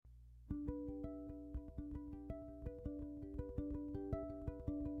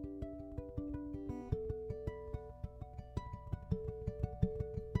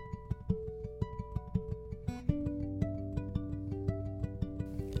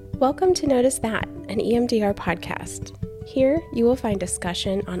Welcome to Notice That, an EMDR podcast. Here, you will find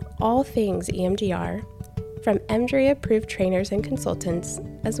discussion on all things EMDR from EMDRI-approved trainers and consultants,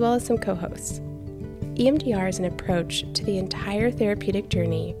 as well as some co-hosts. EMDR is an approach to the entire therapeutic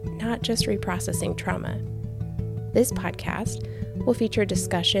journey, not just reprocessing trauma. This podcast will feature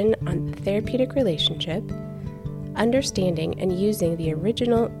discussion on the therapeutic relationship, understanding and using the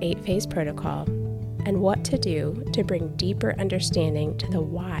original 8-phase protocol, and what to do to bring deeper understanding to the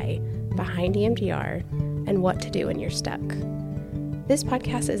why behind EMDR and what to do when you're stuck. This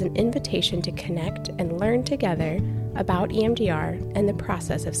podcast is an invitation to connect and learn together about EMDR and the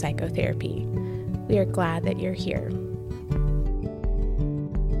process of psychotherapy. We are glad that you're here.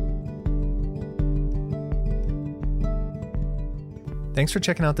 Thanks for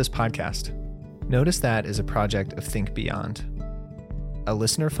checking out this podcast. Notice That is a project of Think Beyond, a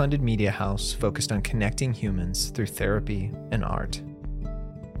listener-funded media house focused on connecting humans through therapy and art.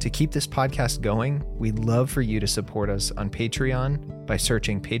 To keep this podcast going, we'd love for you to support us on Patreon by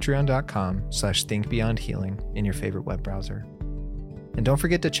searching patreon.com/thinkbeyondhealing in your favorite web browser. And don't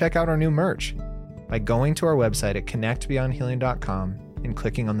forget to check out our new merch by going to our website at connectbeyondhealing.com and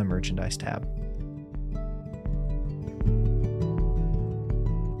clicking on the merchandise tab.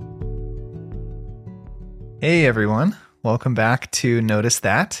 Hey everyone. Welcome back to Notice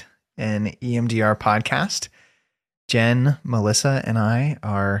That, an EMDR podcast. Jen, Melissa, and I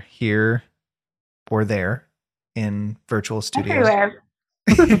are here or there in virtual studios. Everywhere.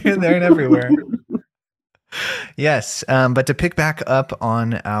 There and everywhere. Yes, but to pick back up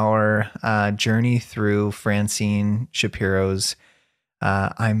on our journey through Francine Shapiro's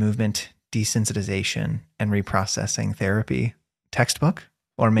eye movement desensitization and reprocessing therapy textbook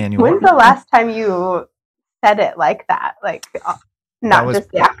or manual. When's the last time you said it like that? Like, not just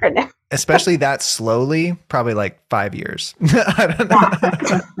the acronym. Especially that slowly, probably like 5 years. I don't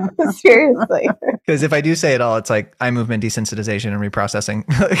know. Seriously. Because if I do say it all, it's like eye movement desensitization and reprocessing.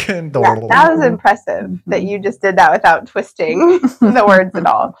 That was impressive that you just did that without twisting the words at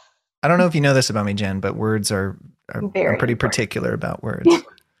all. I don't know if you know this about me, Jen, but words are I'm pretty important. particular about words.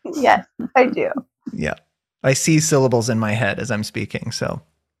 Yes, I do. Yeah. I see syllables in my head as I'm speaking, so.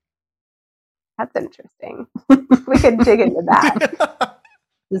 That's interesting. We could dig into that.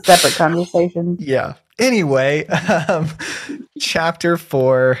 It's a separate conversation. Yeah. Anyway, chapter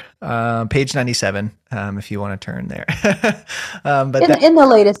 4, page 97, if you want to turn there. But In the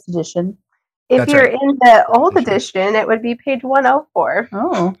latest edition. If That's you're right. in the old edition, it would be page 104.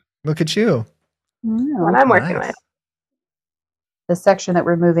 Oh. Look at you. What I'm working Nice. with. The section that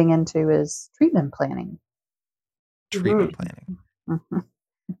we're moving into is treatment planning. Treatment planning. Mm-hmm.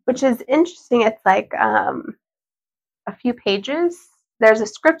 Which is interesting. It's like a few pages. There's a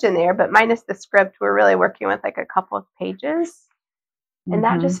script in there, but minus the script, we're really working with like a couple of pages. And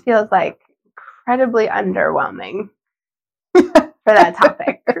that just feels like incredibly underwhelming for that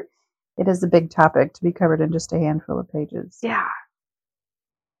topic. It is a big topic to be covered in just a handful of pages. Yeah.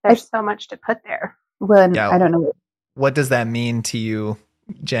 There's so much to put there. Well, Yeah. I don't know. What does that mean to you,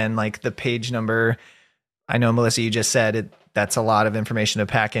 Jen? Like the page number, I know, Melissa, you just said it. That's a lot of information to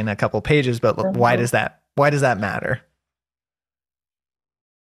pack in a couple pages, but why does that matter?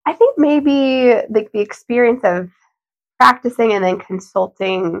 I think maybe like the experience of practicing and then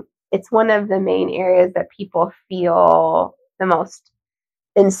consulting, it's one of the main areas that people feel the most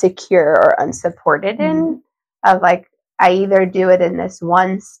insecure or unsupported in. Of like, I either do it in this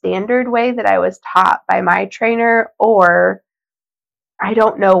one standard way that I was taught by my trainer, or I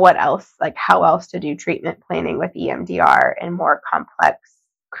don't know what else, like how else to do treatment planning with EMDR in more complex,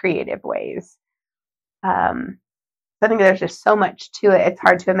 creative ways. I think there's just so much to it. It's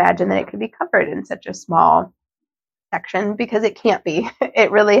hard to imagine that it could be covered in such a small section, because it can't be.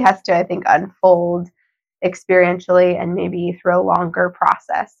 It really has to, I think, unfold experientially and maybe through a longer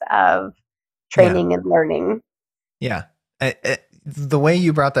process of training and learning. Yeah. The way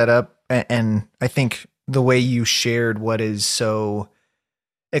you brought that up, and I think the way you shared what is so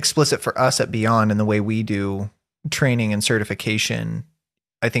explicit for us at Beyond and the way we do training and certification,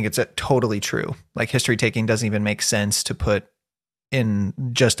 I think it's totally true. Like history taking doesn't even make sense to put in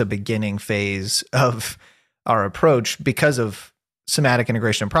just a beginning phase of our approach because of somatic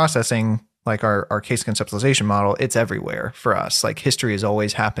integration and processing, like our case conceptualization model. It's everywhere for us. Like history is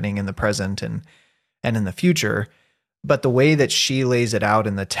always happening in the present and in the future. But the way that she lays it out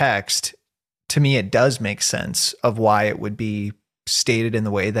in the text, to me, it does make sense of why it would be stated in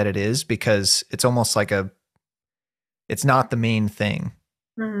the way that it is, because it's almost like it's not the main thing.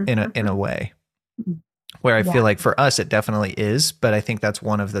 In a way where I feel like for us it definitely is, but I think that's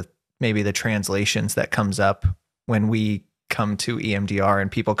one of the maybe the translations that comes up when we come to EMDR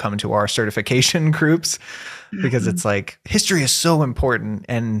and people come to our certification groups because it's like history is so important.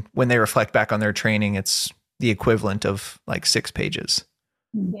 And when they reflect back on their training, it's the equivalent of like 6 pages.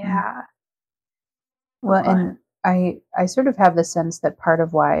 Yeah. Well, and I sort of have the sense that part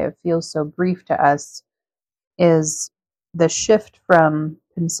of why it feels so brief to us is the shift from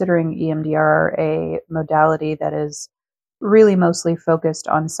considering EMDR a modality that is really mostly focused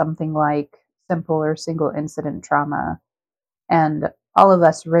on something like simple or single incident trauma. And all of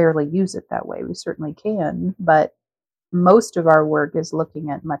us rarely use it that way. We certainly can, but most of our work is looking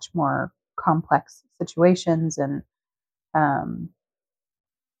at much more complex situations. And,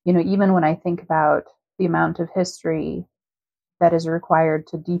 even when I think about the amount of history that is required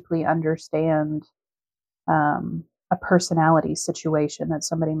to deeply understand a personality situation that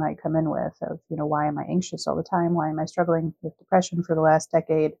somebody might come in with of, why am I anxious all the time? Why am I struggling with depression for the last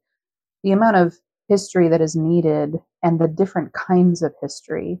decade? The amount of history that is needed and the different kinds of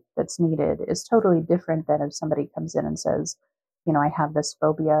history that's needed is totally different than if somebody comes in and says, I have this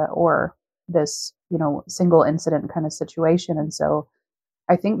phobia or this, single incident kind of situation. And so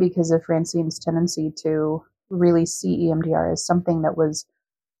I think because of Francine's tendency to really see EMDR as something that was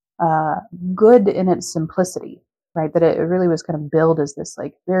good in its simplicity, right? That it really was kind of billed as this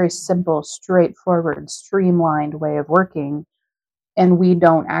like very simple, straightforward, streamlined way of working. And we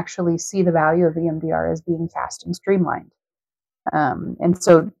don't actually see the value of EMDR as being fast and streamlined. And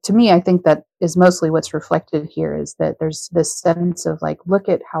so to me, I think that is mostly what's reflected here is that there's this sense of like, look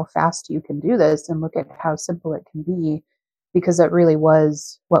at how fast you can do this and look at how simple it can be, because that really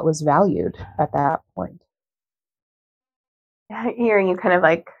was what was valued at that point. Hearing you kind of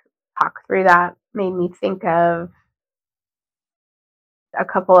like talk through that made me think of a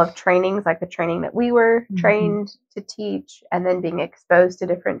couple of trainings, like the training that we were trained to teach, and then being exposed to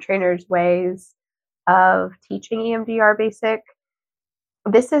different trainers' ways of teaching EMDR basic.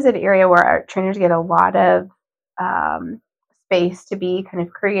 This is an area where our trainers get a lot of space to be kind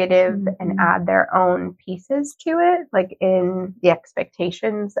of creative and add their own pieces to it, like in the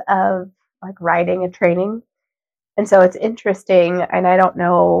expectations of like writing a training. And so it's interesting, and I don't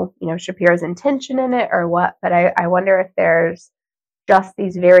know, Shapiro's intention in it or what, but I wonder if there's just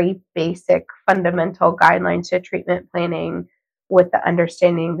these very basic fundamental guidelines to treatment planning with the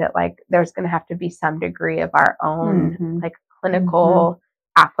understanding that like there's going to have to be some degree of our own like clinical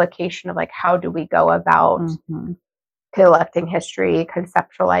application of like how do we go about collecting history,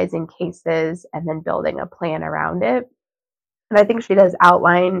 conceptualizing cases, and then building a plan around it. And I think she does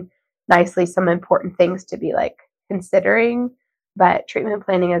outline nicely some important things to be like considering, but treatment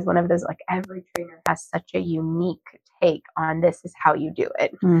planning is one of those, like every trainer has such a unique take on this is how you do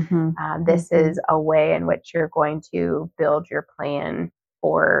it. This is a way in which you're going to build your plan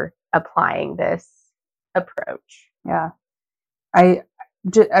for applying this approach. Yeah. I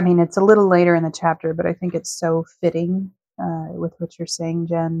mean, it's a little later in the chapter, but I think it's so fitting with what you're saying,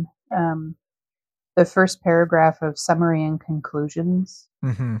 Jen. The first paragraph of summary and conclusions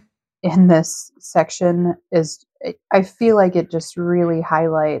in this section is, I feel like it just really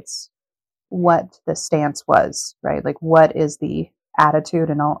highlights what the stance was, right? Like what is the attitude?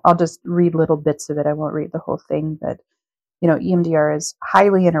 And I'll just read little bits of it. I won't read the whole thing, but EMDR is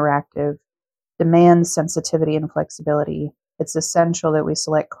highly interactive, demands sensitivity and flexibility. It's essential that we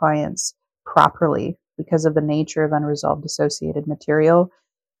select clients properly because of the nature of unresolved associated material.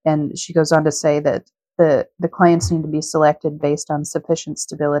 And she goes on to say that the clients need to be selected based on sufficient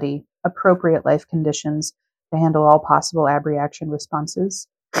stability, appropriate life conditions to handle all possible abreaction responses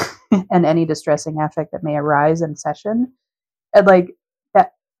and any distressing affect that may arise in session. And like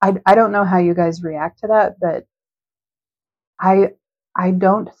that, I don't know how you guys react to that, but I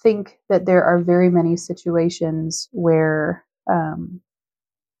don't think that there are very many situations where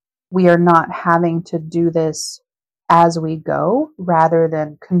we are not having to do this as we go rather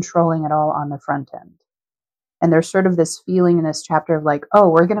than controlling it all on the front end. And there's sort of this feeling in this chapter of like, oh,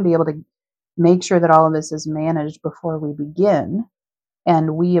 we're going to be able to make sure that all of this is managed before we begin.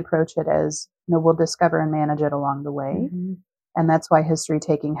 And we approach it as, we'll discover and manage it along the way. And that's why history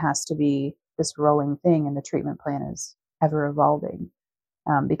taking has to be this rolling thing, and the treatment plan is ever evolving,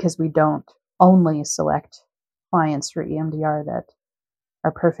 because we don't only select clients for EMDR that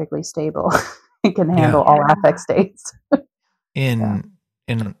are perfectly stable and can handle all affect states. In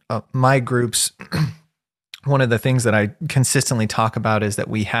my groups, one of the things that I consistently talk about is that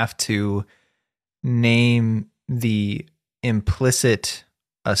we have to name the implicit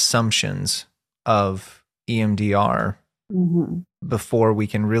assumptions of EMDR before we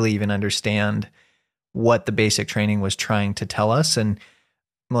can really even understand what the basic training was trying to tell us. And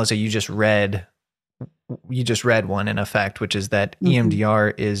Melissa, you just read you just read one in effect, which is that Mm-hmm.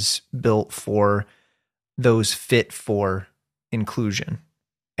 EMDR is built for those fit for inclusion.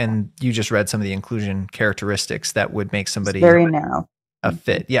 And you just read some of the inclusion characteristics that would make It's somebody very narrow. a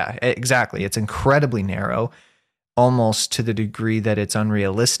fit. Yeah, exactly. It's incredibly narrow, almost to the degree that it's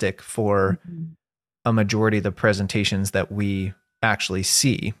unrealistic for Mm-hmm. a majority of the presentations that we actually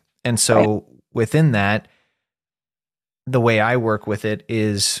see. And so within that, the way I work with it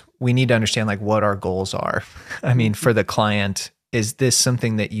is we need to understand like what our goals are. I mean, for the client, is this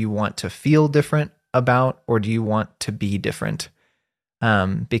something that you want to feel different about, or do you want to be different?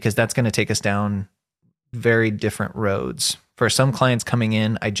 Because that's going to take us down very different roads. For some clients coming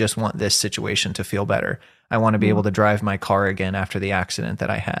in, I just want this situation to feel better. I want to be able to drive my car again after the accident that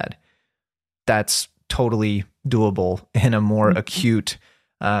I had. That's totally doable in a more acute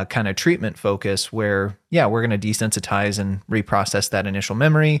kind of treatment focus where, yeah, we're going to desensitize and reprocess that initial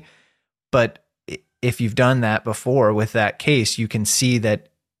memory. But if you've done that before with that case, you can see that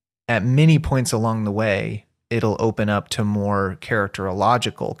at many points along the way, it'll open up to more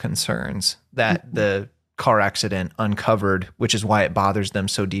characterological concerns that the car accident uncovered, which is why it bothers them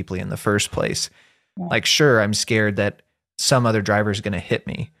so deeply in the first place. Yeah. Like, sure, I'm scared that some other driver is going to hit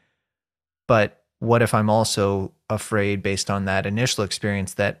me, but what if I'm also afraid based on that initial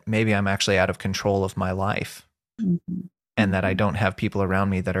experience that maybe I'm actually out of control of my life and that I don't have people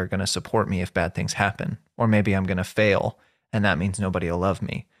around me that are going to support me if bad things happen, or maybe I'm going to fail and that means nobody will love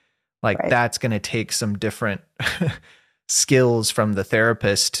me. Like that's going to take some different skills from the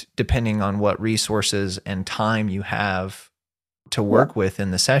therapist, depending on what resources and time you have to work with in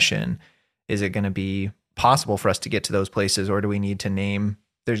the session. Is it going to be possible for us to get to those places, or do we need to name,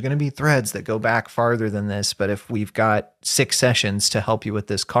 there's going to be threads that go back farther than this, but if we've got 6 sessions to help you with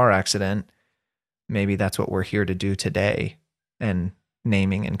this car accident, maybe that's what we're here to do today, and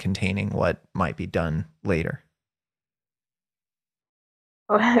naming and containing what might be done later.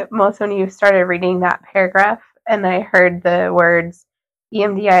 Most when you started reading that paragraph and I heard the words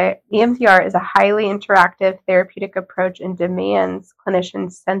EMDR is a highly interactive therapeutic approach and demands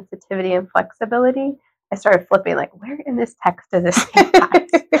clinician sensitivity and flexibility, I started flipping like, where in this text does this say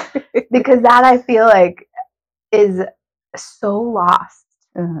that? Because that I feel like is so lost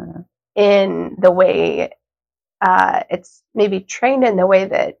in the way it's maybe trained, in the way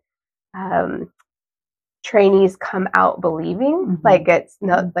that trainees come out believing. Like it's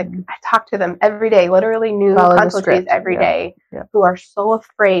no, like I talk to them every day, literally new consultees every day who are so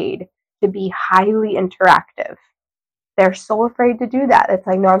afraid to be highly interactive. They're so afraid to do that. It's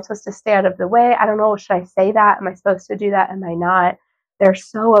like, no, I'm supposed to stay out of the way. I don't know. Should I say that? Am I supposed to do that? Am I not? They're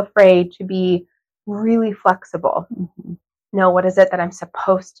so afraid to be really flexible. No, what is it that I'm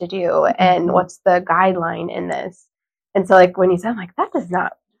supposed to do? And what's the guideline in this? And so like when you said, I'm like, that does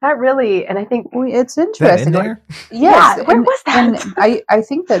not, that really, and I think it's interesting. That in there? Yes, yeah, where was that? And I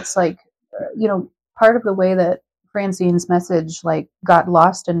think that's like, part of the way that Francine's message like got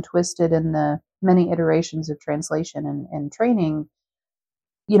lost and twisted in the many iterations of translation and training.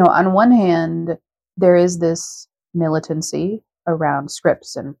 On one hand, there is this militancy around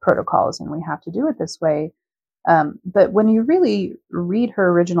scripts and protocols, and we have to do it this way. But when you really read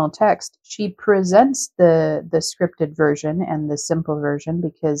her original text, she presents the scripted version and the simple version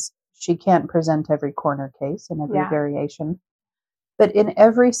because she can't present every corner case and every variation. But in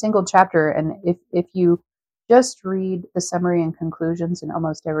every single chapter, and if you just read the summary and conclusions in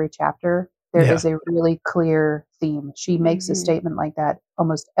almost every chapter, there is a really clear theme. She makes a statement like that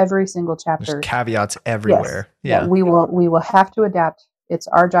almost every single chapter. There's caveats everywhere. Yes. Yeah, we will have to adapt. It's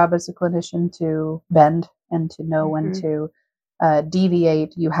our job as a clinician to bend and to know when to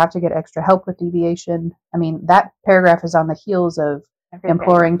deviate. You have to get extra help with deviation. I mean, that paragraph is on the heels of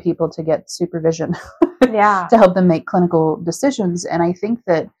imploring people to get supervision to help them make clinical decisions. And I think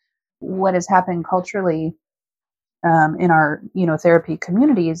that what is happening culturally in our therapy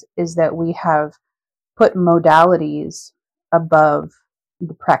communities is that we have put modalities above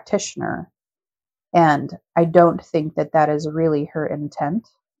the practitioner. And I don't think that that is really her intent,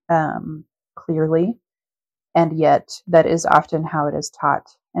 clearly. And yet that is often how it is taught,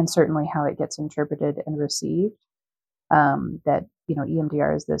 and certainly how it gets interpreted and received, that,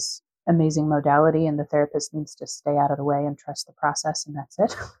 EMDR is this amazing modality and the therapist needs to stay out of the way and trust the process, and that's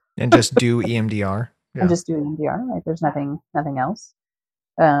it. And just do EMDR. And just do EMDR, right? There's nothing else,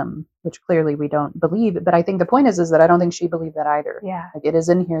 which clearly we don't believe. But I think the point is that I don't think she believed that either. Yeah. Like it is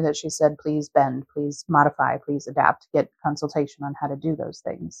in here that she said, please bend, please modify, please adapt, get consultation on how to do those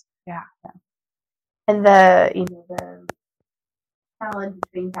things. Yeah. And the challenge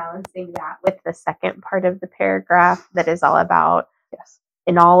between balancing that with the second part of the paragraph that is all about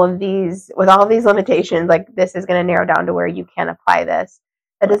in all of these, with all of these limitations, like this is going to narrow down to where you can apply this.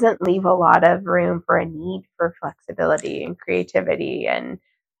 That doesn't leave a lot of room for a need for flexibility and creativity and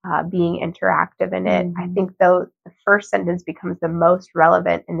being interactive in it. I think though the first sentence becomes the most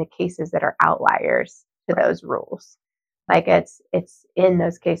relevant in the cases that are outliers to those rules. Like it's in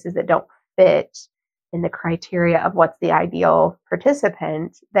those cases that don't fit in the criteria of what's the ideal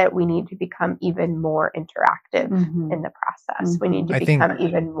participant that we need to become even more interactive in the process. We need to become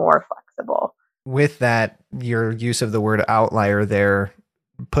even more flexible. With that, your use of the word outlier there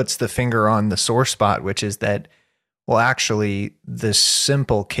puts the finger on the sore spot, which is that, well, actually, the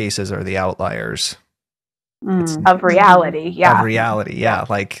simple cases are the outliers. Of reality, yeah. Of reality, yeah.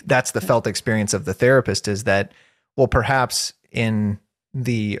 Like that's the felt experience of the therapist is that, well, perhaps in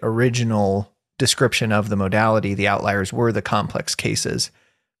the original description of the modality, the outliers were the complex cases.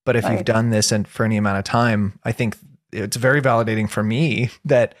 But if you've done this and for any amount of time, I think it's very validating for me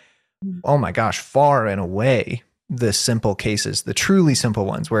that, oh my gosh, far and away, the simple cases, the truly simple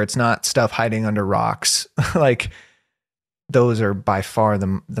ones where it's not stuff hiding under rocks, like those are by far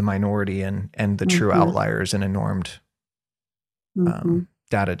the minority and the true outliers in a normed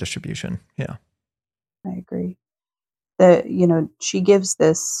data distribution. Yeah. I agree. She gives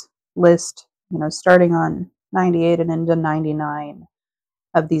this list, starting on 98 and into 99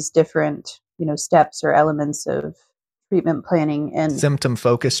 of these different, steps or elements of treatment planning and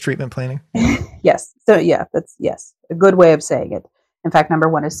symptom-focused treatment planning. Yes. So yeah, that's a good way of saying it. In fact, number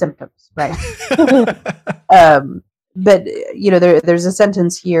one is symptoms, right? But there's a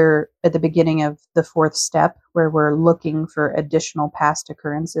sentence here at the beginning of the fourth step where we're looking for additional past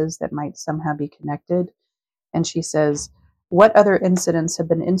occurrences that might somehow be connected. And she says, what other incidents have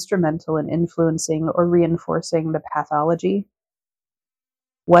been instrumental in influencing or reinforcing the pathology?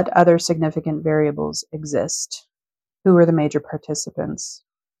 What other significant variables exist? Who are the major participants?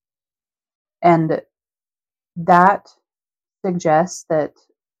 And that suggests that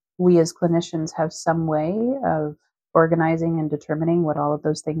we as clinicians have some way of organizing and determining what all of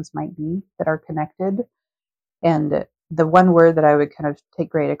those things might be that are connected. And the one word that I would kind of take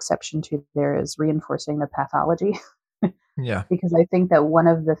great exception to there is reinforcing the pathology. Yeah. Because I think that one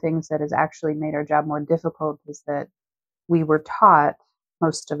of the things that has actually made our job more difficult is that we were taught,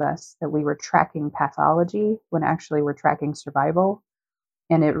 most of us, that we were tracking pathology when actually we're tracking survival.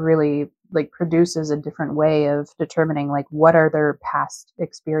 And it really produces a different way of determining what other past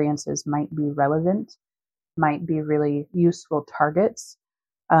experiences might be relevant, might be really useful targets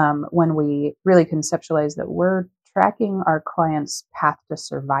when we really conceptualize that we're tracking our client's path to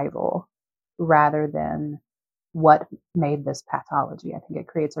survival rather than what made this pathology. I think it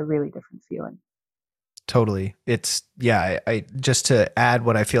creates a really different feeling. Totally. It's, I just to add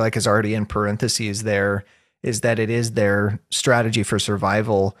what I feel like is already in parentheses there is that it is their strategy for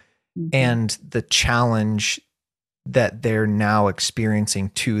survival and the challenge that they're now experiencing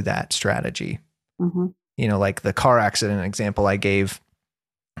to that strategy. Like the car accident example I gave,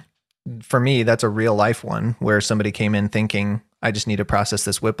 for me, that's a real life one where somebody came in thinking, I just need to process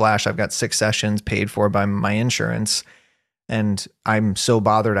this whiplash. I've got 6 sessions paid for by my insurance and I'm so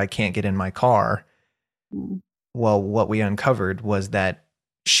bothered I can't get in my car. Well, what we uncovered was that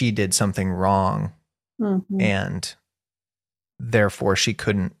she did something wrong and therefore she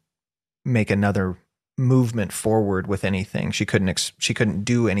couldn't make another movement forward with anything. She couldn't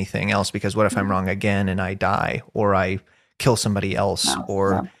do anything else because what if I'm wrong again and I die or I kill somebody else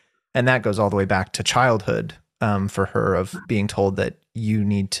and that goes all the way back to childhood for her of being told that you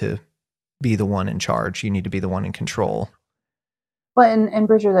need to be the one in charge. You need to be the one in control. Well, and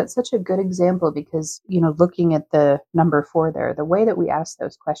Bridger, that's such a good example because, looking at the number 4 there, the way that we ask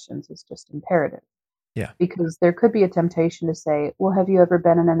those questions is just imperative. Yeah. Because there could be a temptation to say, well, have you ever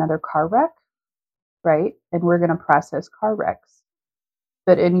been in another car wreck? Right? And we're going to process car wrecks.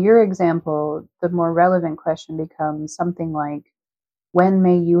 But in your example, the more relevant question becomes something like, when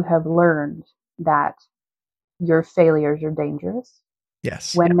may you have learned that your failures are dangerous?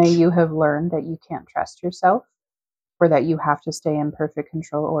 Yes. When may you have learned that you can't trust yourself? Or that you have to stay in perfect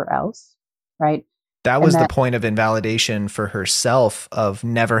control or else, right? That was the point of invalidation for herself of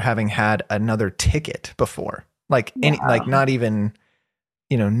never having had another ticket before. Not even,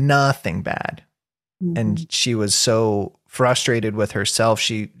 nothing bad. And she was so frustrated with herself.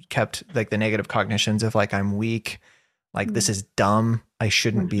 She kept the negative cognitions of I'm weak, this is dumb. I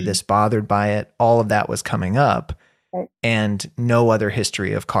shouldn't be this bothered by it. All of that was coming up and no other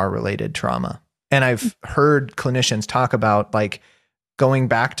history of car related trauma. And I've heard clinicians talk about going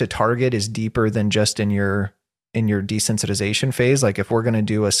back to target is deeper than just in your desensitization phase. If we're going to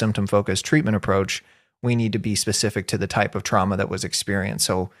do a symptom focused treatment approach, we need to be specific to the type of trauma that was experienced.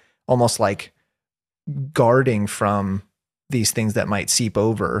 So almost like guarding from these things that might seep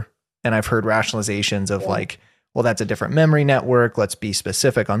over. And I've heard rationalizations of like, well, that's a different memory network. Let's be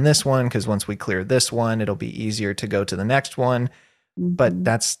specific on this one, because once we clear this one, it'll be easier to go to the next one. But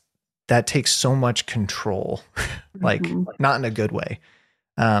that takes so much control, like not in a good way,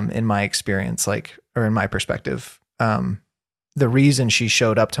 in my experience, like, or in my perspective. The reason she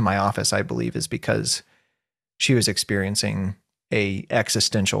showed up to my office, I believe, is because she was experiencing a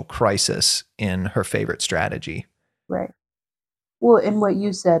existential crisis in her favorite strategy. Right. Well, and what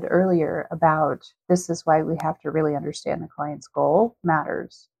you said earlier about this is why we have to really understand the client's goal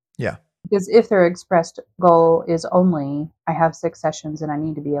matters. Yeah. Because if their expressed goal is only, I have 6 sessions and I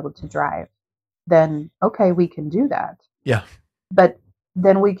need to be able to drive, then okay, we can do that. Yeah. But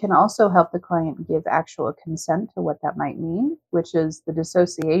then we can also help the client give actual consent to what that might mean, which is the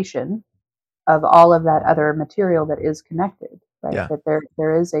dissociation of all of that other material that is connected, right? Yeah. That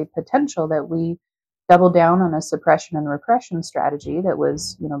there is a potential that we double down on a suppression and repression strategy that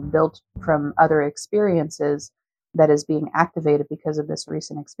was, built from other experiences that is being activated because of this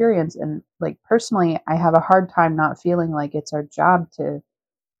recent experience. And like personally, I have a hard time not feeling like it's our job to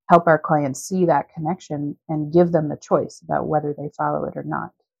help our clients see that connection and give them the choice about whether they follow it or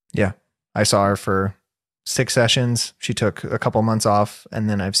not. Yeah. I saw her for 6 sessions. She took a couple months off, and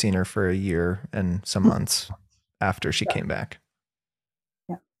then I've seen her for a year and some months after she came back.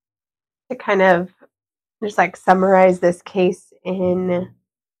 Yeah. To kind of just like summarize this case in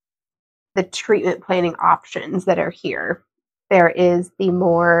the treatment planning options that are here, there is the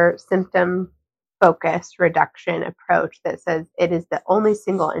more symptom focused reduction approach that says it is the only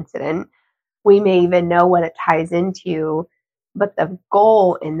single incident. We may even know what it ties into, but the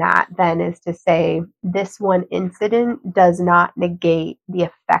goal in that then is to say this one incident does not negate the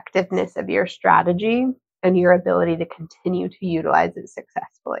effectiveness of your strategy and your ability to continue to utilize it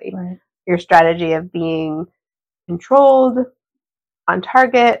successfully. Right. Your strategy of being controlled, on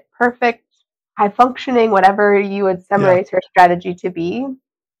target, perfect, high functioning, whatever you would summarize your strategy to be,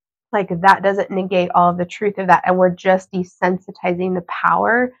 like that doesn't negate all of the truth of that. And we're just desensitizing the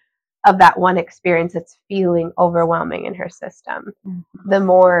power of that one experience that's feeling overwhelming in her system. The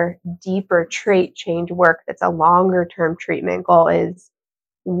more deeper trait change work that's a longer term treatment goal is,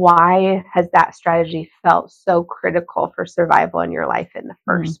 why has that strategy felt so critical for survival in your life in the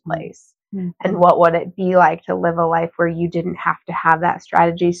first place? And what would it be like to live a life where you didn't have to have that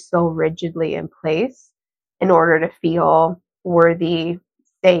strategy so rigidly in place in order to feel worthy,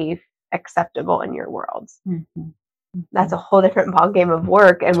 safe, acceptable in your world? That's a whole different ballgame of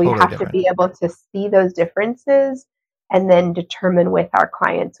work. And Totally we have different. to be able to see those differences and then determine with our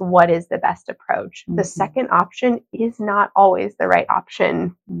clients what is the best approach. The second option is not always the right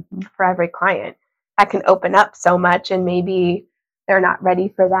option for every client. That can open up so much, and maybe they're not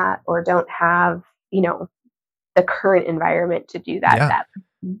ready for that or don't have, the current environment to do that.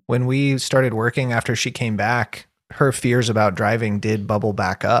 Yeah. When we started working after she came back, her fears about driving did bubble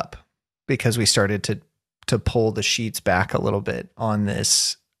back up because we started to pull the sheets back a little bit on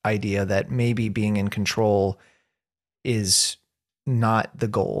this idea that maybe being in control is not the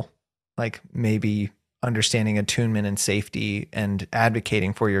goal. Like maybe understanding attunement and safety and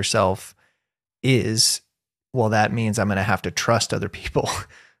advocating for yourself is, well, that means I'm going to have to trust other people.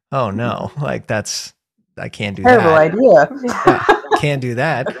 Oh no, like I can't do Terrible that. idea. Yeah, can't do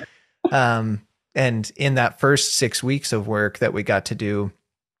that. And in that first 6 weeks of work that we got to do,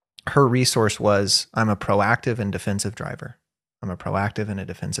 her resource was, I'm a proactive and defensive driver. I'm a proactive and a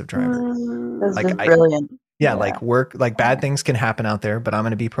defensive driver. This Like is brilliant. Yeah, like work, like bad things can happen out there, but I'm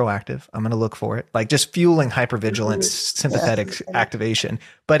going to be proactive. I'm going to look for it. Like just fueling hypervigilance, sympathetic activation.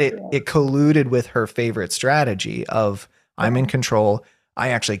 But it colluded with her favorite strategy of, I'm in control. I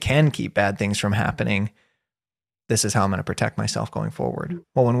actually can keep bad things from happening. This is how I'm going to protect myself going forward.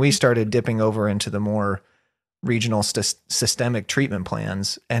 Well, when we started dipping over into the more regional systemic treatment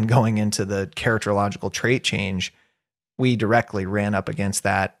plans and going into the characterological trait change, we directly ran up against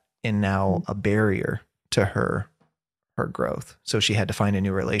that in now a barrier to her growth. So she had to find a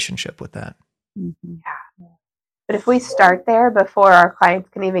new relationship with that. Yeah. But if we start there before our clients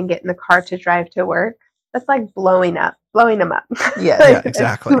can even get in the car to drive to work, that's like blowing them up. Yeah,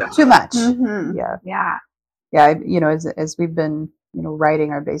 exactly. Too much. Yeah. As we've been,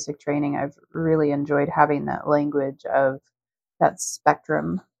 writing our basic training, I've really enjoyed having that language of that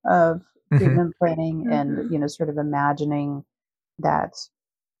spectrum of treatment planning and, sort of imagining that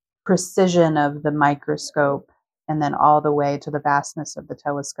precision of the microscope and then all the way to the vastness of the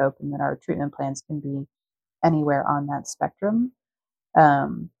telescope, and that our treatment plans can be anywhere on that spectrum.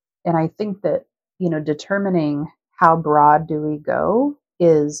 And I think that, determining how broad do we go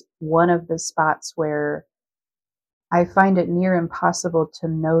is one of the spots where I find it near impossible to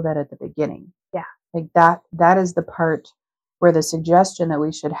know that at the beginning. Yeah. Like that is the part where the suggestion that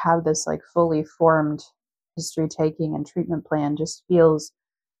we should have this like fully formed history taking and treatment plan just feels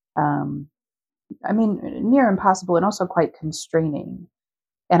near impossible and also quite constraining.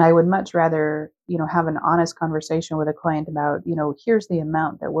 And I would much rather, have an honest conversation with a client about, here's the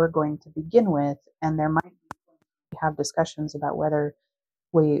amount that we're going to begin with, and there might have discussions about whether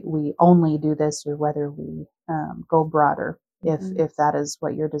we only do this or whether we go broader, if that is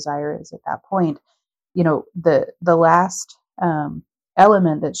what your desire is at that point. The last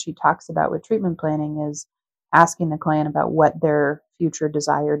element that she talks about with treatment planning is asking the client about what their future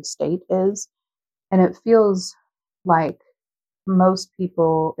desired state is. And it feels like most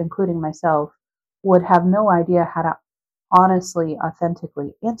people, including myself, would have no idea how to honestly,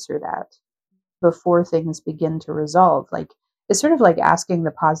 authentically answer that before things begin to resolve. Like, it's sort of like asking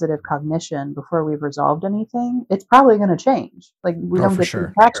the positive cognition before we've resolved anything. It's probably going to change. Like, we don't get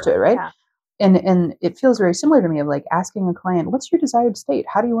too attached to it, right? Yeah. And it feels very similar to me of like asking a client, what's your desired state?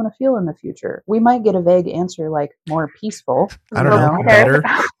 How do you want to feel in the future? We might get a vague answer like more peaceful. I don't know. Better.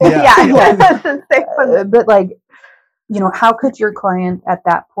 But like, how could your client at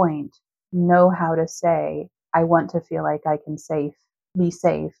that point know how to say, I want to feel like I can be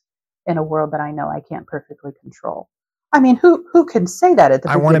safe in a world that I know I can't perfectly control? I mean, who can say that at the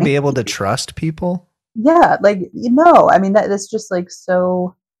beginning? I want to be able to trust people. Yeah. Like, that's just like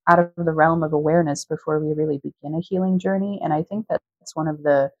so out of the realm of awareness before we really begin a healing journey. And I think that's one of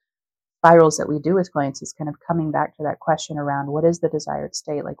the spirals that we do with clients is kind of coming back to that question around what is the desired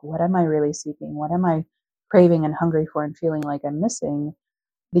state? Like, what am I really seeking? What am I craving and hungry for and feeling like I'm missing?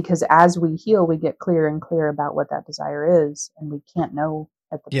 Because as we heal, we get clearer and clearer about what that desire is, and we can't know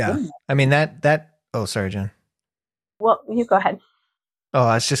at the beginning. I mean, oh, sorry, Jen. Well, you go ahead. Oh,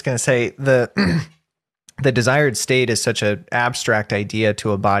 I was just going to say the desired state is such an abstract idea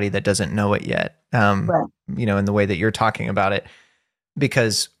to a body that doesn't know it yet. Right. In the way that you're talking about it,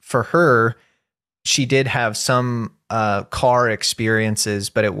 because for her, she did have some car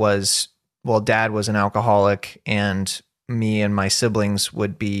experiences, but it was, dad was an alcoholic and me and my siblings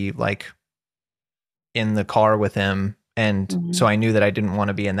would be like in the car with him. And so I knew that I didn't want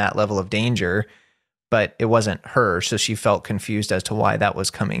to be in that level of danger, but it wasn't her. So she felt confused as to why that was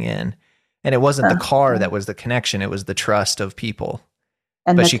coming in. And it wasn't the car that was the connection. It was the trust of people.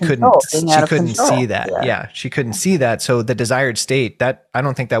 But she couldn't see that. Yeah. She couldn't see that. So the desired state, that I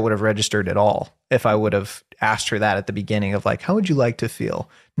don't think that would have registered at all if I would have asked her that at the beginning of like, how would you like to feel?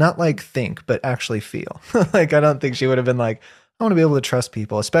 Not like think, but actually feel. Like, I don't think she would have been like, I want to be able to trust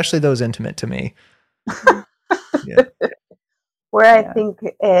people, especially those intimate to me. Where I think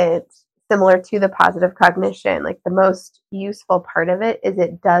it's similar to the positive cognition, like the most useful part of it is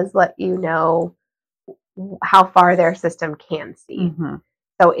it does let you know how far their system can see. Mm-hmm.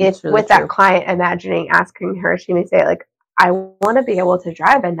 So if really with true. That client asking her, she may say like, I want to be able to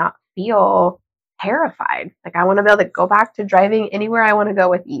drive and not feel terrified. Like, I want to be able to go back to driving anywhere I want to go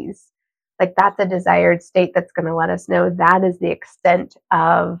with ease. Like, that's a desired state that's going to let us know that is the extent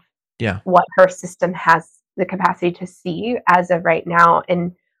of what her system has the capacity to see as of right now.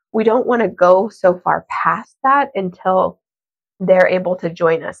 And we don't want to go so far past that until they're able to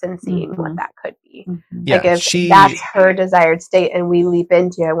join us in seeing what that could be. Mm-hmm. Like, if that's her desired state and we leap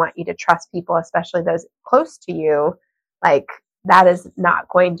into, I want you to trust people, especially those close to you, like, that is not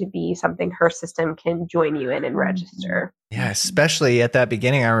going to be something her system can join you in and register. Yeah, especially at that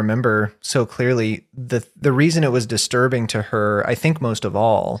beginning, I remember so clearly the reason it was disturbing to her, I think most of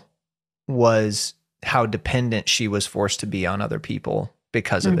all, was how dependent she was forced to be on other people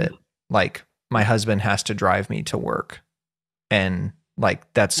because of it. Like, my husband has to drive me to work. And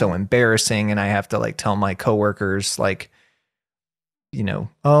like, that's so embarrassing. And I have to like tell my coworkers, like,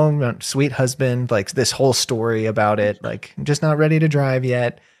 oh, sweet husband, like this whole story about it, like, I'm just not ready to drive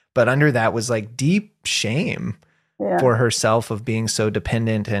yet. But under that was like deep shame for herself of being so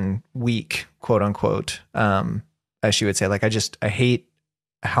dependent and weak, quote unquote. As she would say, like, I hate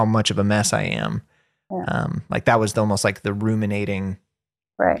how much of a mess I am. Yeah. Like, that was almost like the ruminating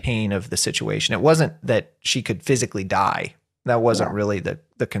pain of the situation. It wasn't that she could physically die. That wasn't really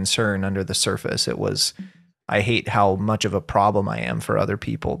the concern under the surface. It was, I hate how much of a problem I am for other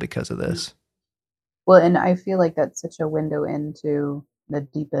people because of this. Well, and I feel like that's such a window into the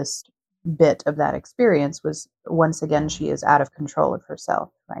deepest bit of that experience was, once again, she is out of control of herself,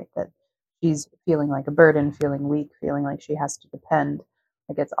 right? That she's feeling like a burden, feeling weak, feeling like she has to depend.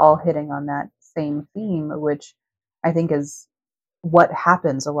 Like, it's all hitting on that same theme, which I think is what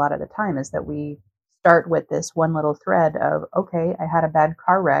happens a lot of the time, is that we start with this one little thread of, okay, I had a bad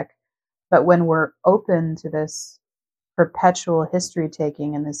car wreck. But when we're open to this perpetual history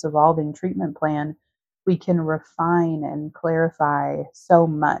taking and this evolving treatment plan, we can refine and clarify so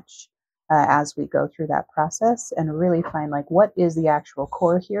much as we go through that process and really find like what is the actual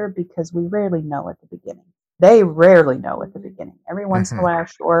core here, because we rarely know at the beginning. They rarely know at the beginning. Every once in a while,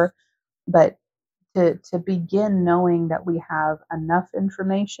 sure, but to begin knowing that we have enough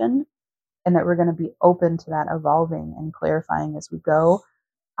information and that we're going to be open to that evolving and clarifying as we go,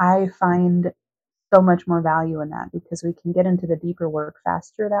 I find so much more value in that, because we can get into the deeper work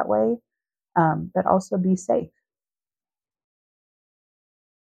faster that way, but also be safe.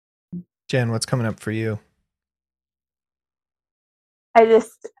 Jen, what's coming up for you? I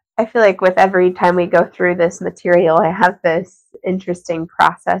feel like with every time we go through this material, I have this interesting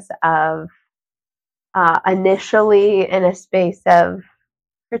process of initially in a space of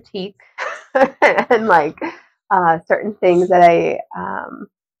critique and like certain things that I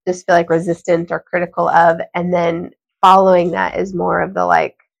just feel like resistant or critical of, and then following that is more of the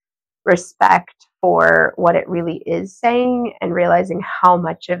like respect for what it really is saying, and realizing how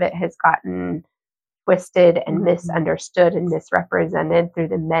much of it has gotten twisted and misunderstood and misrepresented through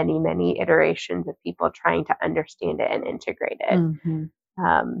the many, many iterations of people trying to understand it and integrate it.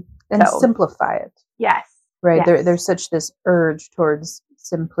 And simplify it. Yes. Right. Yes. There's such this urge towards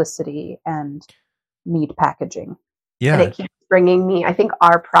simplicity and neat packaging. Yeah. And it keeps bringing me, I think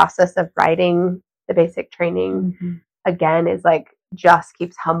our process of writing the basic training again is like, just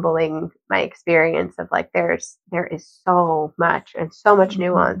keeps humbling my experience of like, there is so much and so much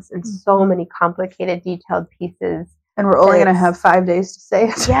nuance and so many complicated, detailed pieces. And we're only going to have 5 days to say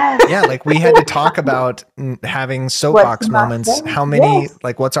it. Yes. Yeah. Like we had to talk about having soapbox moments. How many,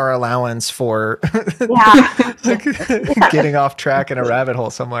 like what's our allowance for getting off track in a rabbit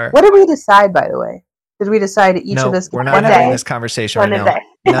hole somewhere? What did we decide, by the way? Did we decide each of this? We're not having this conversation right now.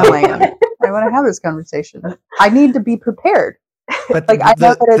 No, I want to have this conversation. I need to be prepared. But like,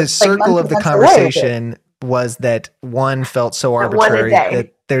 the circle of the conversation was that one felt so arbitrary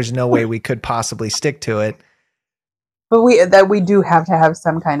that there's no way we could possibly stick to it. But we do have to have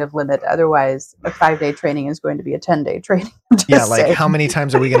some kind of limit. Otherwise, a 5-day training is going to be a 10-day training. Yeah, like how many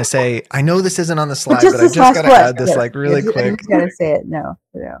times are we going to say, I know this isn't on the slide, but I just got to add this like really quick. You got to say it. No,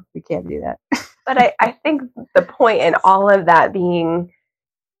 we can't do that. But I think the point in all of that being,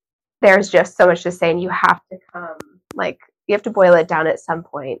 there's just so much to say, and you have to you have to boil it down at some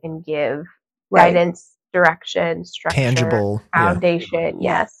point and give guidance, direction, structure, tangible foundation.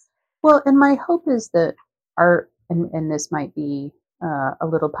 Yeah. Yes. Well, and my hope is that and this might be a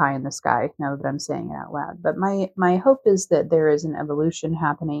little pie in the sky now that I'm saying it out loud, but my hope is that there is an evolution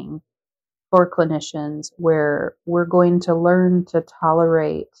happening for clinicians where we're going to learn to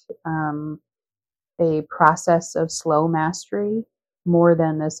tolerate a process of slow mastery more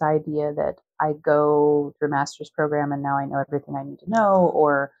than this idea that I go through a master's program and now I know everything I need to know,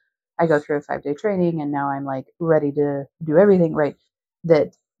 or I go through a 5-day training and now I'm like ready to do everything right.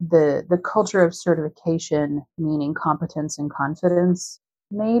 That the culture of certification, meaning competence and confidence,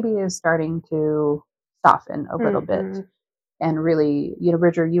 maybe is starting to soften a little bit. And really,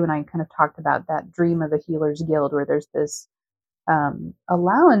 Bridger, you and I kind of talked about that dream of the Healers Guild, where there's this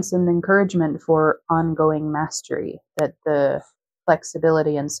allowance and encouragement for ongoing mastery, that the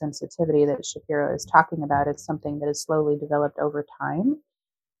flexibility and sensitivity that Shapiro is talking about is something that is slowly developed over time,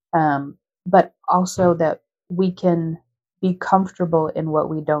 but also that we can be comfortable in what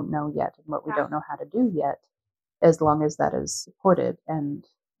we don't know yet and what we don't know how to do yet, as long as that is supported and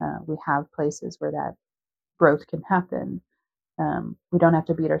we have places where that growth can happen. We don't have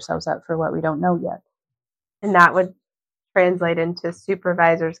to beat ourselves up for what we don't know yet. And that would translate into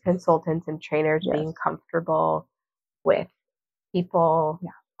supervisors, consultants, and trainers being comfortable with people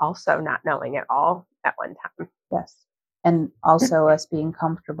also not knowing it all at one time. Yes. And also us being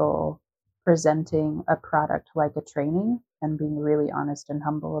comfortable presenting a product like a training and being really honest and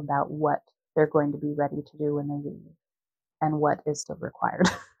humble about what they're going to be ready to do when they leave and what is still required.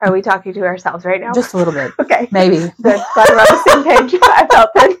 Are we talking to ourselves right now? Just a little bit. Okay. Maybe. Glad we're on the same page. I felt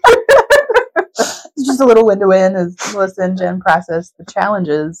it. It's just a little window in as Melissa and Jen process the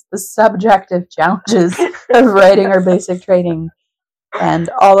challenges, the subjective challenges of writing our basic training and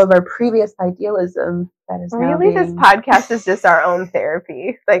all of our previous idealism that is really this podcast is just our own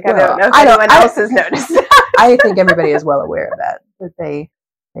therapy. Like, I don't know if anyone else has noticed. I think everybody is well aware of that they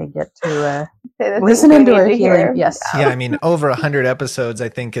get to listen into our healing. Yes. Yeah, I mean, over 100 episodes, I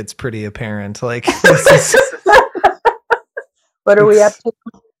think it's pretty apparent. Like, this is... What are we up to?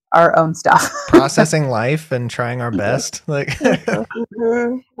 our own stuff. Processing life and trying our best. Like,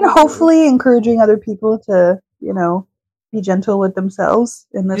 And hopefully encouraging other people to, be gentle with themselves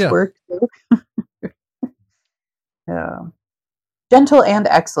in this work too. Yeah. Gentle and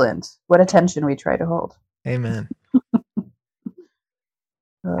excellent. What attention we try to hold. amen.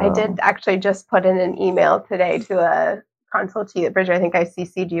 I did actually just put in an email today to a consultee at Bridger. I think I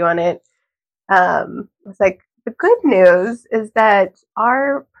CC'd you on it. It's like, the good news is that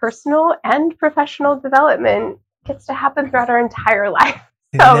our personal and professional development gets to happen throughout our entire life.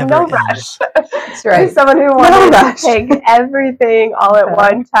 So no rush. That's right. Someone who wanted to take everything all at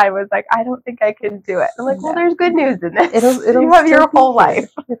one time was like, I don't think I can do it. I'm like, well, there's good news in this. It'll you have your whole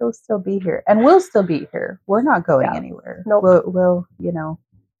life. It'll still be here, and we'll still be here. We're not going anywhere. Nope. We'll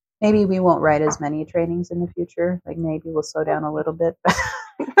maybe we won't write as many trainings in the future. Like maybe we'll slow down a little bit.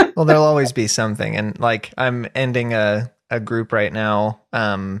 Well, there'll always be something. And like, I'm ending a group right now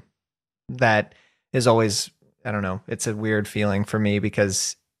that is always, I don't know, it's a weird feeling for me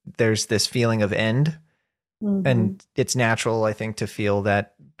because there's this feeling of end. Mm-hmm. And it's natural, I think, to feel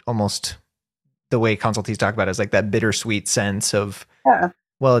that almost the way consultees talk about it is like that bittersweet sense of,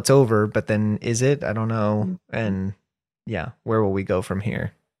 well, it's over, but then is it? I don't know. Mm-hmm. And where will we go from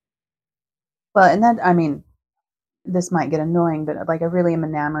here? Well, and that, I mean, this might get annoying, but like I really am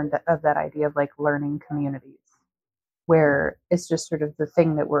enamored of that idea of like learning communities where it's just sort of the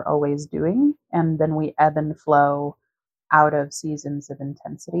thing that we're always doing. And then we ebb and flow out of seasons of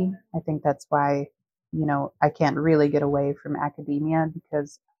intensity. I think that's why, I can't really get away from academia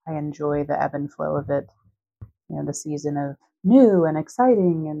because I enjoy the ebb and flow of it. The season of new and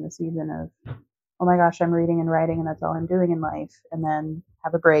exciting and the season of, oh my gosh, I'm reading and writing and that's all I'm doing in life. And then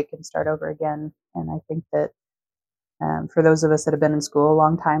have a break and start over again. And I think that for those of us that have been in school a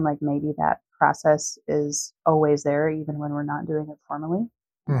long time, like maybe that process is always there, even when we're not doing it formally.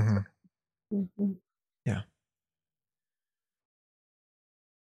 Mm-hmm. Mm-hmm. Yeah.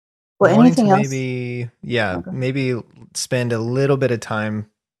 Well, anything else? Maybe spend a little bit of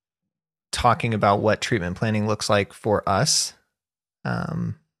time talking about what treatment planning looks like for us,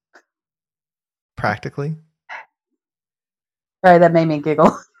 practically. Sorry, that made me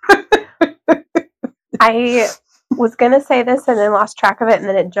giggle. I was going to say this and then lost track of it, and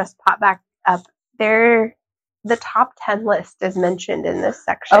then it just popped back up. The top 10 list is mentioned in this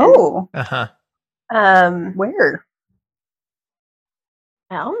section. Oh. Uh-huh. Where?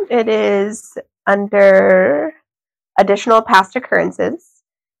 Well, it is under additional past occurrences.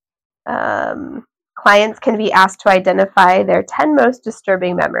 Clients can be asked to identify their 10 most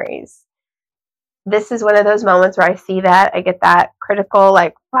disturbing memories. This is one of those moments where I see that, I get that critical,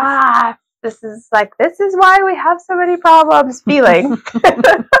 like, this is why we have so many problems feeling.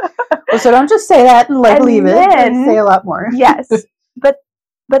 Well, so don't just say that and leave it. And say a lot more. Yes.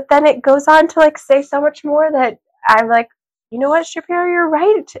 But then it goes on to like say so much more that I'm like, you know what, Shapiro, you're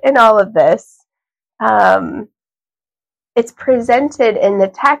right in all of this. It's presented in the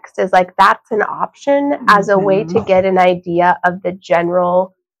text as like that's an option as a way to get an idea of the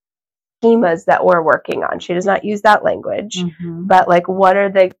general schemas that we're working on. She does not use that language, but like what are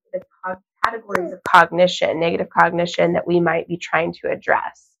the categories of cognition, negative cognition that we might be trying to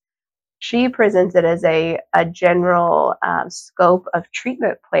address. She presents it as a general scope of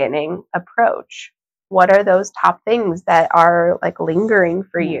treatment planning approach. What are those top things that are like lingering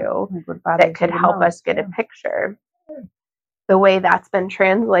for you that could help us get a picture? The way that's been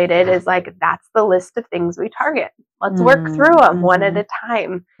translated is like, that's the list of things we target. Let's work through them one at a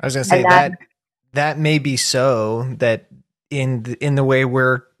time. I was going to say that may be so that in the way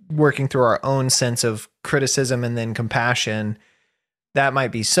we're working through our own sense of criticism and then compassion, that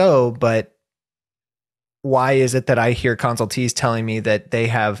might be so, but why is it that I hear consultees telling me that they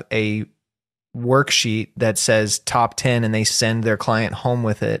have a worksheet that says top 10 and they send their client home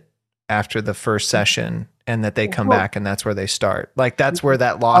with it after the first session and that they come back and that's where they start? Like that's where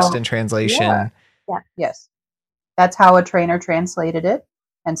that lost in translation. Yeah. Yes. That's how a trainer translated it.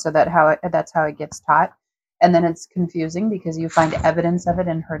 And so that's how it gets taught. And then it's confusing because you find evidence of it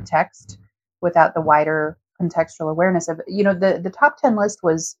in her text without the wider contextual awareness of it. The top 10 list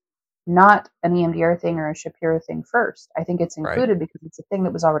was not an EMDR thing or a Shapiro thing first. I think it's included because it's a thing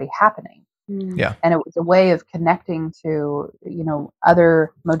that was already happening. Yeah. And it was a way of connecting to,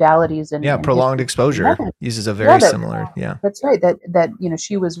 other modalities and prolonged exposure uses a very similar. Yeah. That's right. That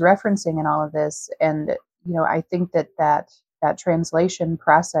she was referencing in all of this. And, I think that translation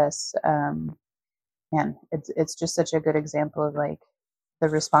process, man, it's just such a good example of like the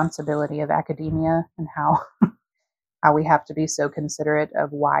responsibility of academia and how we have to be so considerate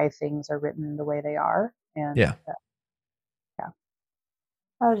of why things are written the way they are. And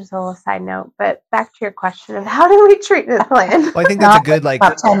That was just a little side note, but back to your question of how do we treatment plan? Well, I think that's a good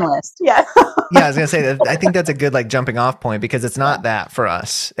top 10 list. Yeah. Yeah, I was gonna say that I think that's a good jumping off point, because it's not that for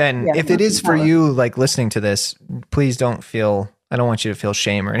us. And Yeah, if it is for you, listening to this, please don't feel, I don't want you to feel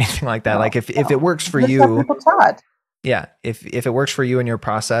shame or anything like that. If it works for That's what you, people taught. yeah, if it works for you in your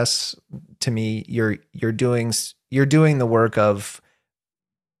process, to me, you're doing the work of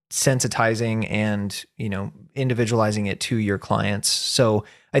sensitizing and, individualizing it to your clients. So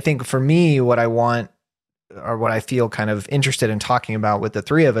I think for me, what I want, or what I feel kind of interested in talking about with the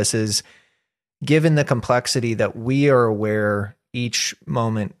three of us, is, given the complexity that we are aware each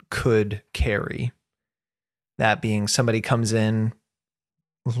moment could carry, that being somebody comes in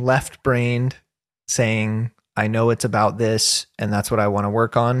left-brained saying, I know it's about this and that's what I want to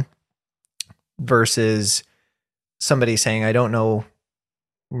work on, versus somebody saying, I don't know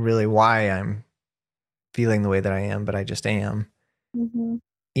really why I'm feeling the way that I am, but I just am. Mm-hmm.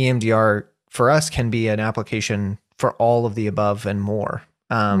 EMDR for us can be an application for all of the above and more.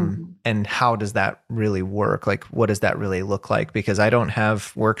 And how does that really work? What does that really look like? Because I don't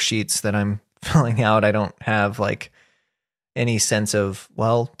have worksheets that I'm filling out. I don't have any sense of,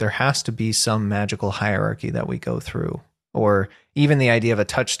 well, there has to be some magical hierarchy that we go through. Or even the idea of a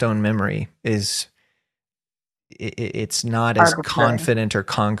touchstone memory is, it's not as confident or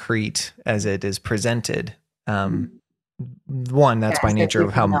concrete as it is presented. One, that's by nature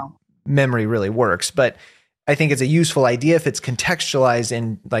of how memory really works. But I think it's a useful idea if it's contextualized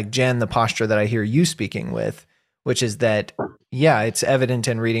in, Jen, the posture that I hear you speaking with, which is that, yeah, it's evident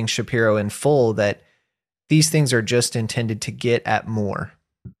in reading Shapiro in full that these things are just intended to get at more,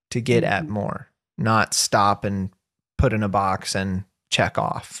 not stop and put in a box and check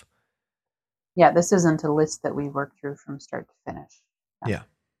off. Yeah, this isn't a list that we work through from start to finish. Yeah.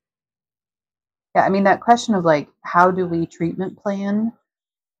 Yeah, I mean, that question of how do we treatment plan?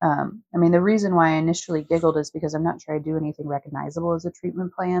 The reason why I initially giggled is because I'm not sure I do anything recognizable as a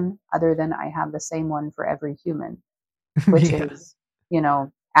treatment plan, other than I have the same one for every human, which is,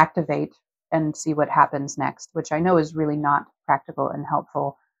 activate and see what happens next, which I know is really not practical and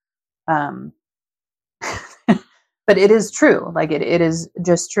helpful. But it is true. It is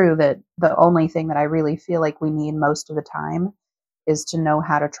just true that the only thing that I really feel like we need most of the time is to know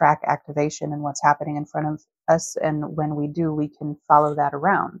how to track activation and what's happening in front of us. And when we do, we can follow that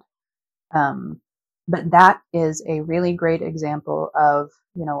around. But that is a really great example of,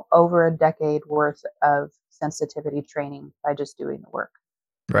 over a decade worth of sensitivity training by just doing the work.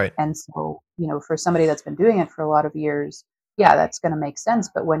 Right. And so, for somebody that's been doing it for a lot of years, yeah, that's going to make sense.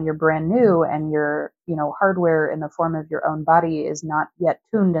 But when you're brand new and your, hardware in the form of your own body is not yet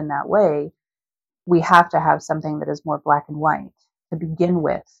tuned in that way, we have to have something that is more black and white to begin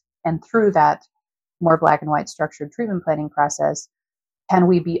with. And through that more black and white structured treatment planning process, can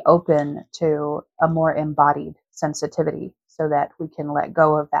we be open to a more embodied sensitivity so that we can let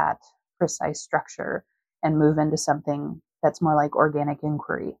go of that precise structure and move into something that's more like organic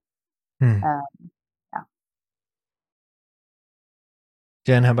inquiry? Yeah.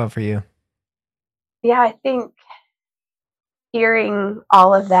 Jen, how about for you? Yeah, I think hearing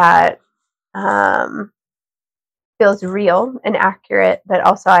all of that feels real and accurate, but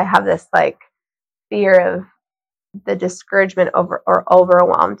also I have this fear of the discouragement or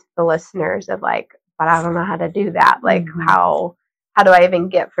overwhelm to the listeners of but I don't know how to do that. How do I even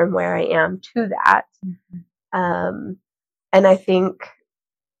get from where I am to that? And I think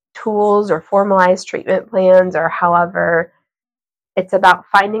tools or formalized treatment plans, or however, it's about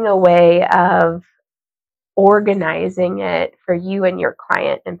finding a way of organizing it for you and your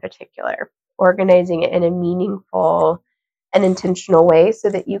client in particular, organizing it in a meaningful and intentional way so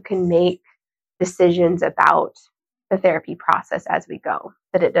that you can make decisions about the therapy process as we go,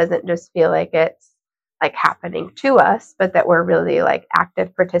 that it doesn't just feel like it's happening to us, but that we're really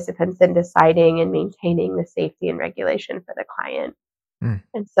active participants in deciding and maintaining the safety and regulation for the client.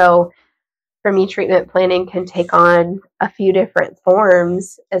 And so for me, treatment planning can take on a few different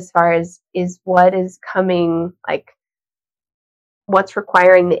forms as far as is what is coming, what's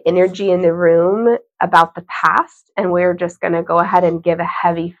requiring the energy in the room about the past. And we're just going to go ahead and give a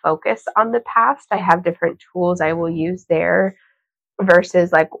heavy focus on the past. I have different tools I will use there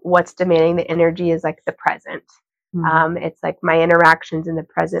versus what's demanding the energy is the present. It's my interactions in the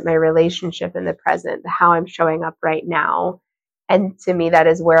present, my relationship in the present, how I'm showing up right now. And to me, that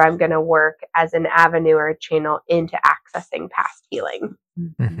is where I'm going to work as an avenue or a channel into accessing past healing.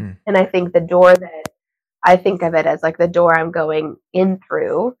 Mm-hmm. And I think the door that I think of it as the door I'm going in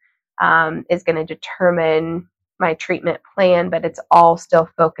through is going to determine my treatment plan, but it's all still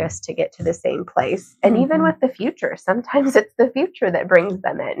focused to get to the same place. And even with the future, sometimes it's the future that brings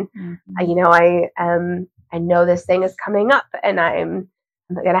them in. I know this thing is coming up, and I'm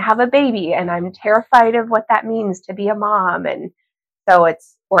going to have a baby, and I'm terrified of what that means to be a mom. And so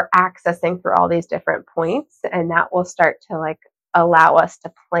we're accessing through all these different points, and that will start to like allow us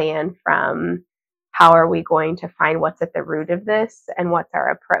to plan from how are we going to find what's at the root of this and what's our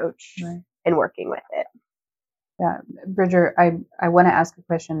approach in working with it. Yeah, Bridger, I want to ask a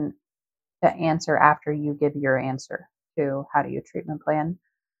question to answer after you give your answer to how do you treatment plan.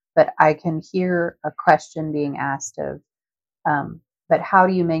 But I can hear a question being asked of, but how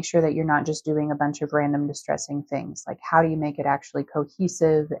do you make sure that you're not just doing a bunch of random distressing things? Like, how do you make it actually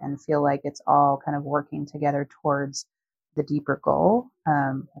cohesive and feel like it's all kind of working together towards the deeper goal?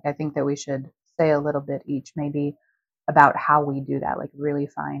 I think that we should say a little bit each maybe about how we do that, like really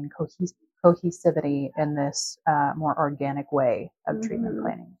find cohesivity in this more organic way of treatment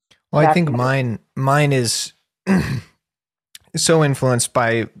planning. Well, I think mine is so influenced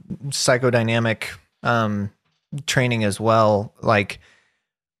by psychodynamic training as well. Like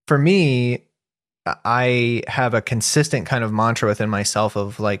for me, I have a consistent kind of mantra within myself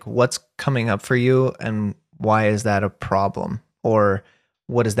of like, what's coming up for you and why is that a problem? Or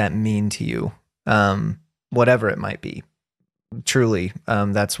what does that mean to you? Whatever it might be. Truly,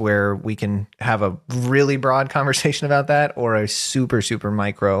 that's where we can have a really broad conversation about that or a super, super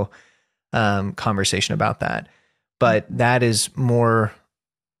micro conversation about that. But that is more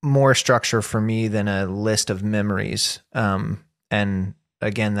structure for me than a list of memories. And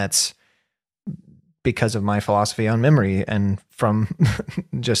again, that's because of my philosophy on memory and from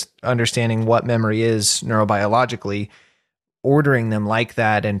just understanding what memory is neurobiologically, ordering them like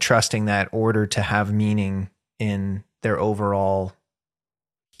that and trusting that order to have meaning in their overall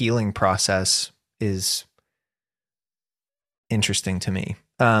healing process is interesting to me.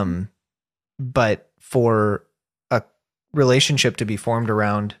 But for a relationship to be formed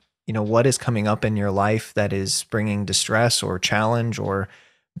around, what is coming up in your life that is bringing distress or challenge or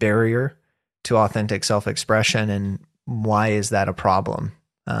barrier to authentic self-expression, and why is that a problem?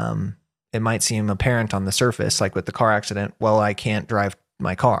 It might seem apparent on the surface, like with the car accident. Well, I can't drive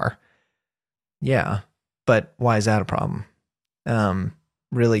my car. Yeah. But why is that a problem?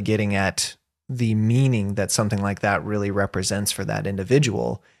 Really getting at the meaning that something like that really represents for that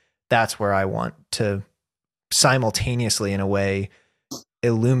individual. That's where I want to simultaneously, in a way,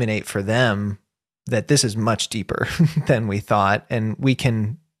 illuminate for them that this is much deeper than we thought. And we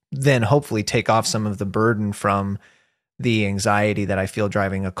can then hopefully take off some of the burden from the anxiety that I feel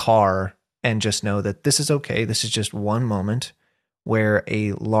driving a car and just know that this is okay. This is just one moment where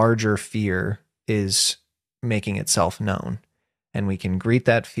a larger fear is making itself known, and we can greet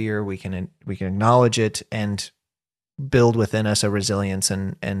that fear. We can acknowledge it and build within us a resilience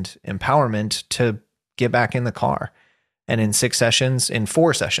and empowerment to get back in the car. And in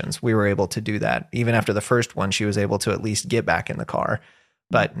 4 sessions, we were able to do that. Even after the first one, she was able to at least get back in the car,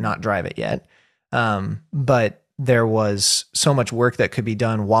 but not drive it yet. But there was so much work that could be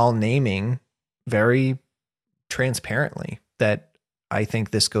done while naming very transparently that I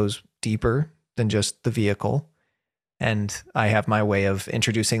think this goes deeper than just the vehicle. And I have my way of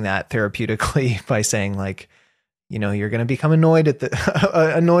introducing that therapeutically by saying, like, you're going to become annoyed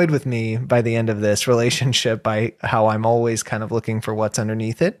with me by the end of this relationship by how I'm always kind of looking for what's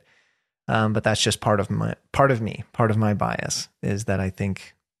underneath it. But that's just part of my bias is that I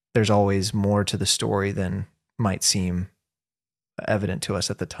think there's always more to the story than might seem evident to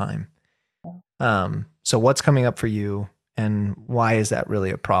us at the time. So what's coming up for you and why is that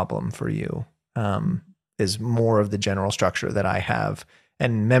really a problem for you? Is more of the general structure that I have,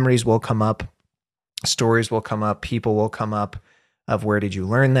 and memories will come up, stories will come up, people will come up of where did you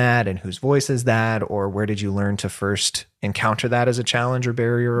learn that and whose voice is that, or where did you learn to first encounter that as a challenge or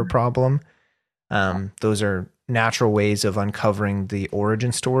barrier or problem? Those are natural ways of uncovering the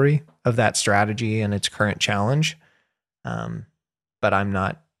origin story of that strategy and its current challenge. But I'm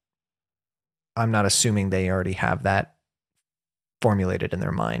not assuming they already have that formulated in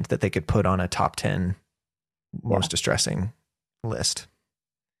their mind that they could put on a top 10 most distressing list.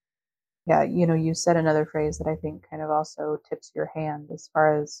 Yeah, you said another phrase that I think kind of also tips your hand as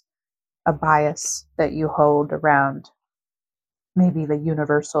far as a bias that you hold around maybe the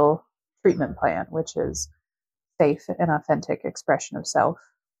universal treatment plan, which is safe and authentic expression of self.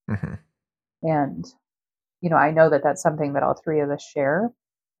 Mm-hmm. And, I know that that's something that all three of us share.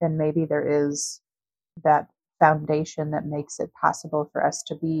 And maybe there is that foundation that makes it possible for us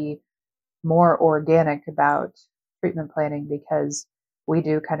to be more organic about treatment planning because we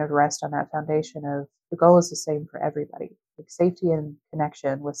do kind of rest on that foundation of the goal is the same for everybody, like safety and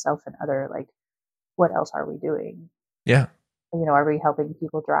connection with self and other. Like, what else are we doing? Yeah. Are we helping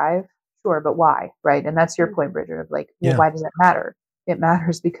people drive? Sure, but why? Right. And that's your point, Bridget, of like, well, Yeah. why does that matter? It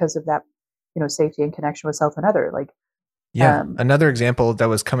matters because of that, safety and connection with self and other. Like, yeah. Another example that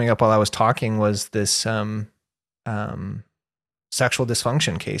was coming up while I was talking was this sexual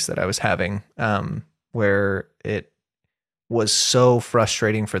dysfunction case that I was having, where it was so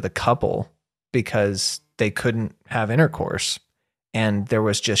frustrating for the couple because they couldn't have intercourse. And there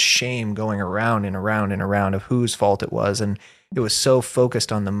was just shame going around and around and around of whose fault it was. And it was so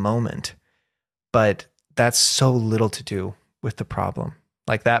focused on the moment. But that's so little to do with the problem.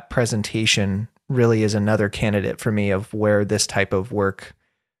 Like, that presentation really is another candidate for me of where this type of work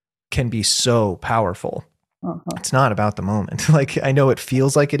can be so powerful. It's not about the moment. Like, I know it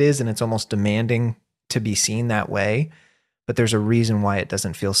feels like it is, and it's almost demanding to be seen that way, but there's a reason why it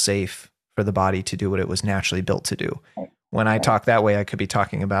doesn't feel safe for the body to do what it was naturally built to do. When I talk that way, I could be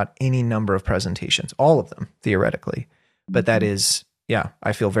talking about any number of presentations, all of them theoretically, but that is, yeah,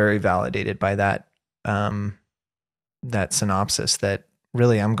 I feel very validated by that, that synopsis that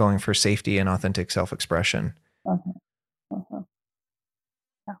really I'm going for safety and authentic self-expression.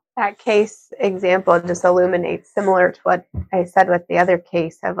 That case example just illuminates, similar to what I said with the other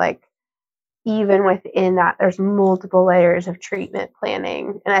case, of like, even within that, there's multiple layers of treatment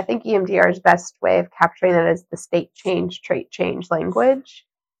planning. And I think EMDR's best way of capturing that is the state change, trait change language.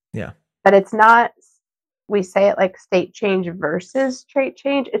 Yeah. But it's not, we say it like state change versus trait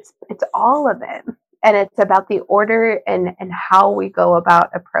change. It's all of it. And it's about the order and how we go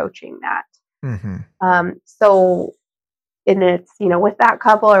about approaching that. So, and it's, with that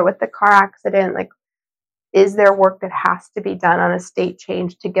couple or with the car accident, like, is there work that has to be done on a state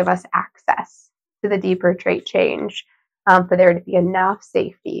change to give us access to the deeper trait change, for there to be enough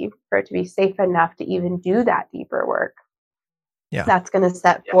safety, for it to be safe enough to even do that deeper work? Yeah. That's going to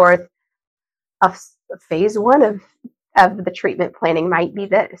set forth a phase one of the treatment planning might be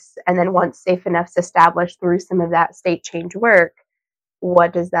this. And then once safe enough's established through some of that state change work,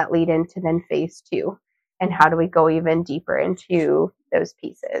 what does that lead into then phase two? And how do we go even deeper into those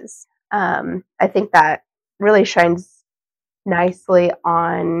pieces? I think that really shines nicely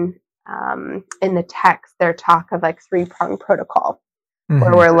on, in the text, their talk of like 3-prong protocol,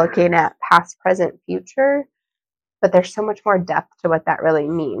 where we're looking at past, present, future, but there's so much more depth to what that really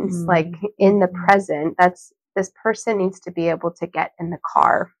means. Like, in the present, this person needs to be able to get in the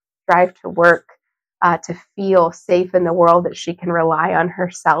car, drive to work, to feel safe in the world, that she can rely on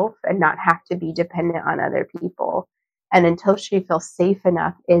herself and not have to be dependent on other people. And until she feels safe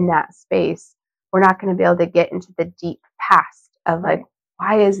enough in that space, we're not going to be able to get into the deep past of like,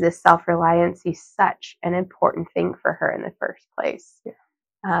 why is this self-reliancy such an important thing for her in the first place?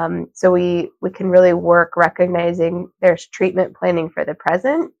 So we can really work recognizing there's treatment planning for the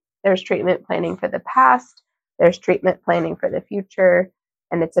present, there's treatment planning for the past, there's treatment planning for the future,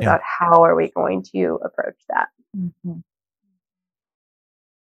 and it's about how are we going to approach that.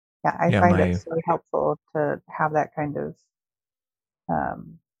 Yeah, I find it so helpful to have that kind of,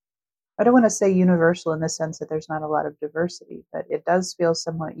 I don't want to say universal in the sense that there's not a lot of diversity, but it does feel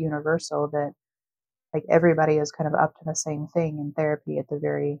somewhat universal that like everybody is kind of up to the same thing in therapy at the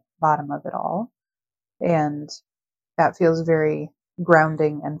very bottom of it all. And that feels very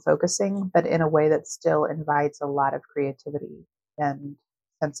grounding and focusing, but in a way that still invites a lot of creativity and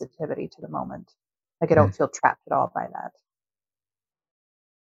sensitivity to the moment. Like, I don't feel trapped at all by that.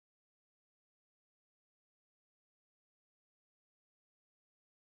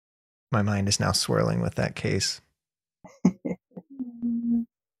 My mind is now swirling with that case.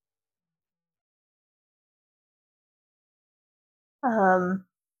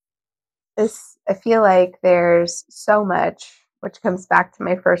 I feel like there's so much, which comes back to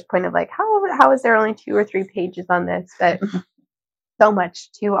my first point of like, how is there only 2 or 3 pages on this? But so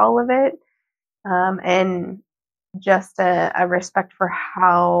much to all of it, and just a respect for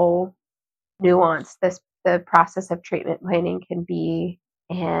how nuanced the process of treatment planning can be,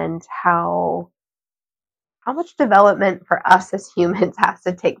 and how much development for us as humans has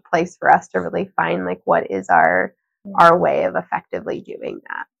to take place for us to really find like what is our way of effectively doing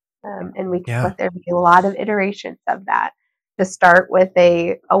that. And we can let there be a lot of iterations of that. To start with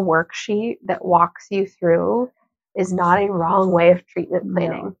a worksheet that walks you through is not a wrong way of treatment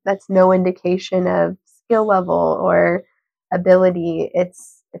planning. No. That's no indication of skill level or ability.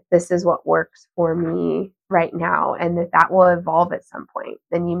 It's, if this is what works for me right now, and that will evolve at some point,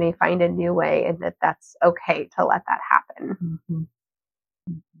 then you may find a new way, and that's okay to let that happen.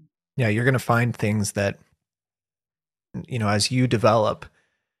 Yeah, you're going to find things that as you develop,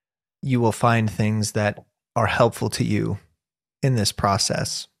 you will find things that are helpful to you in this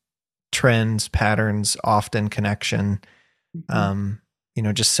process. Trends, patterns, often connection,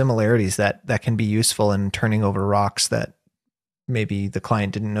 just similarities that can be useful in turning over rocks that maybe the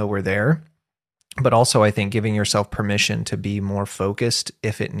client didn't know were there. But also, I think giving yourself permission to be more focused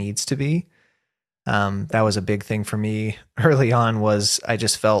if it needs to be. That was a big thing for me early on. Was I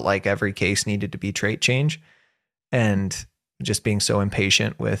just felt like every case needed to be trait change, and just being so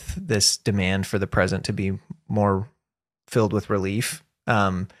impatient with this demand for the present to be more filled with relief.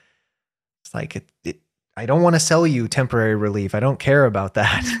 It's like I don't want to sell you temporary relief. I don't care about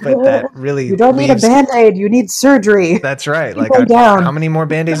that. But that really you don't need a Band-Aid. You need surgery. That's right. Keep Like down. How many more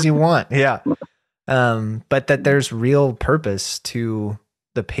Band-Aids you want? Yeah. But that there's real purpose to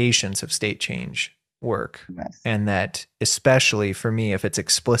the patience of state change work. Yes. And that, especially for me, if it's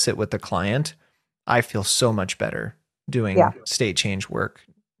explicit with the client, I feel so much better doing state change work,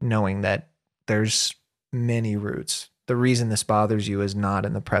 knowing that there's many roots. The reason this bothers you is not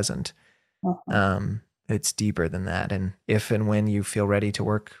in the present. It's deeper than that. And if and when you feel ready to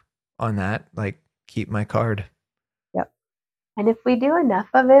work on that, like, keep my card. Yep. And if we do enough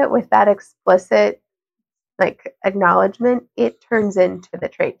of it with that explicit acknowledgement, it turns into the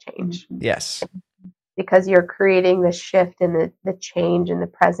trait change. Yes. Because you're creating the shift and the change in the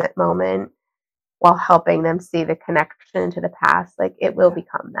present moment while helping them see the connection to the past. Like, it will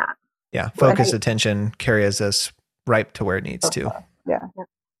become that. Yeah. Focused attention carries us right to where it needs to. Yeah.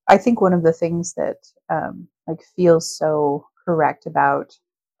 I think one of the things that feels so correct about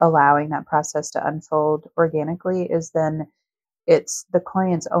allowing that process to unfold organically is then it's the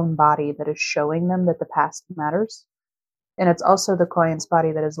client's own body that is showing them that the past matters. And it's also the client's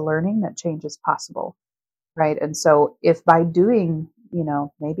body that is learning that change is possible. Right. And so if by doing,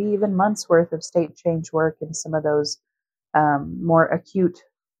 maybe even months worth of state change work in some of those more acute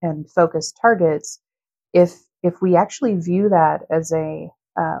and focused targets, if we actually view that as a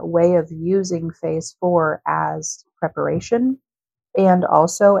way of using phase 4 as preparation and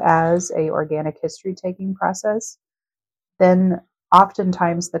also as a organic history taking process, then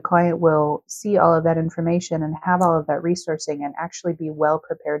oftentimes the client will see all of that information and have all of that resourcing and actually be well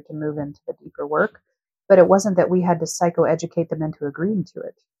prepared to move into the deeper work. But it wasn't that we had to psychoeducate them into agreeing to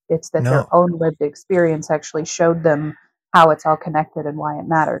it. It's that their own lived experience actually showed them how it's all connected and why it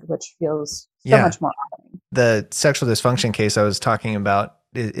mattered, which feels so much more honoring. The sexual dysfunction case I was talking about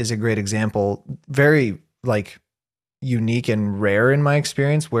is a great example. Very unique and rare in my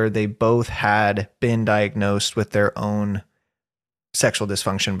experience, where they both had been diagnosed with their own sexual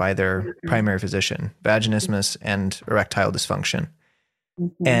dysfunction by their primary physician, vaginismus and erectile dysfunction.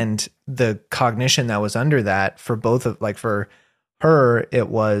 And the cognition that was under that for both of, for her, it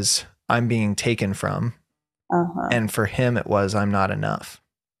was, I'm being taken from. And for him, it was, I'm not enough.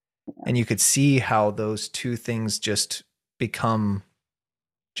 And you could see how those two things just become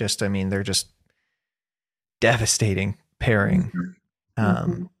they're just devastating pairing. But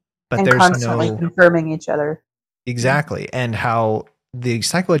and there's constantly confirming each other. Exactly. And how the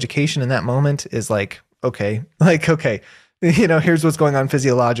psychoeducation in that moment is okay, here's what's going on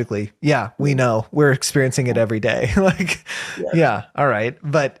physiologically. Yeah, we know, we're experiencing it every day. Yeah, all right.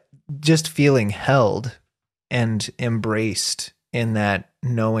 But just feeling held and embraced in that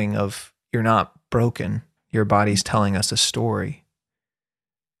knowing of, you're not broken. Your body's telling us a story.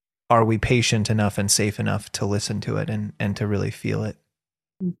 Are we patient enough and safe enough to listen to it and to really feel it?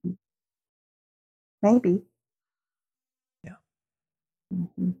 Maybe. Yeah.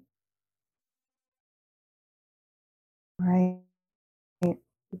 Right.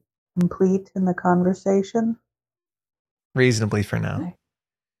 Complete in the conversation? Reasonably for now.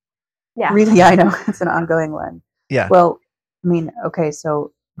 Yeah. Really, I know it's an ongoing one. Yeah. Well, I mean, okay,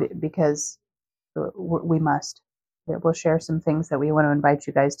 so because we must, we'll share some things that we want to invite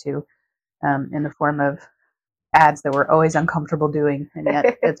you guys to in the form of ads that we're always uncomfortable doing, and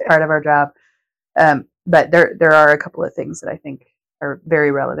yet it's part of our job. But there are a couple of things that I think are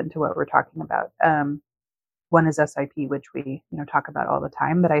very relevant to what we're talking about. One is SIP, which we talk about all the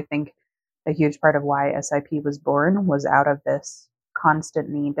time, but I think a huge part of why SIP was born was out of this constant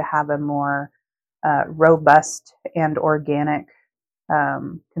need to have a more robust and organic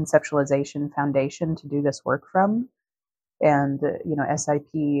conceptualization foundation to do this work from. And,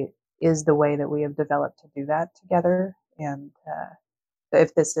 SIP is the way that we have developed to do that together. And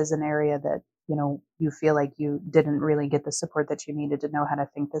if this is an area that, you feel like you didn't really get the support that you needed to know how to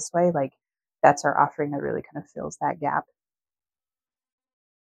think this way, that's our offering that really kind of fills that gap.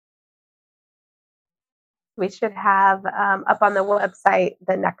 We should have up on the website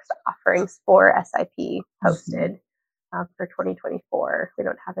the next offerings for SIP posted. for 2024. We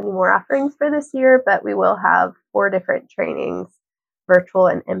don't have any more offerings for this year, but we will have 4 different trainings, virtual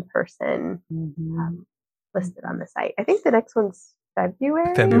and in-person, listed on the site. I think the next one's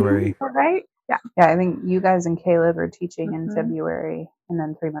February. Is that right? Yeah. Yeah, I think you guys and Caleb are teaching in February, and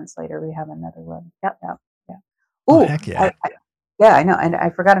then 3 months later we have another one. Yep. Oh, heck yeah. I know. And I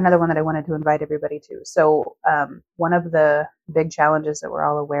forgot another one that I wanted to invite everybody to. So one of the big challenges that we're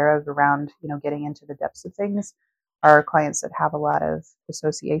all aware of around, getting into the depths of things are clients that have a lot of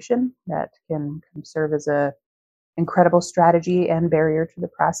dissociation that can serve as a incredible strategy and barrier to the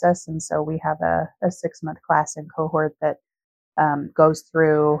process. And so we have a 6-month class and cohort that goes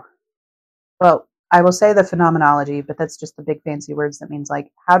through, well, I will say the phenomenology, but that's just the big fancy words. That means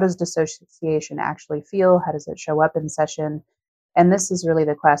like, how does dissociation actually feel? How does it show up in session? And this is really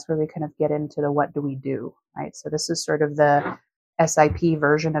the class where we kind of get into the what do we do, right? So this is sort of the SIP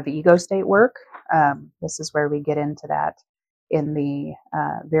version of ego state work. This is where we get into that in the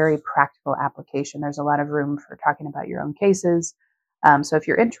very practical application. There's a lot of room for talking about your own cases. So if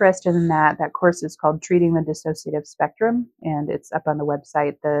you're interested in that course is called Treating the Dissociative Spectrum, and it's up on the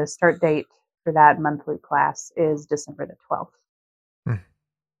website. The start date for that monthly class is December the 12th.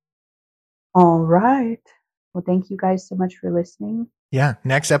 All right. Well, thank you guys so much for listening. Yeah.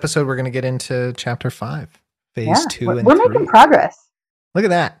 Next episode, we're going to get into chapter 5, phase 2 and 3. We're making progress. Look at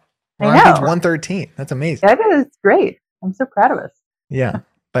that. We're on page 113. That's amazing. That is great. I'm so proud of us. Yeah.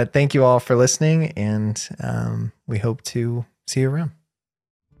 But thank you all for listening, and we hope to see you around.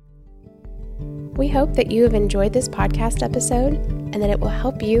 We hope that you have enjoyed this podcast episode and that it will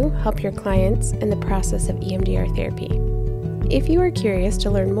help you help your clients in the process of EMDR therapy. If you are curious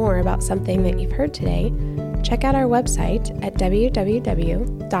to learn more about something that you've heard today, check out our website at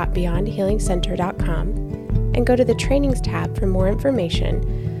www.beyondhealingcenter.com and go to the Trainings tab for more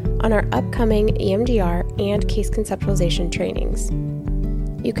information on our upcoming EMDR and case conceptualization trainings.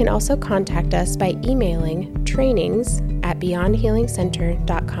 You can also contact us by emailing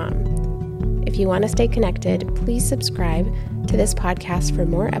trainings@beyondhealingcenter.com. If you want to stay connected, please subscribe to this podcast for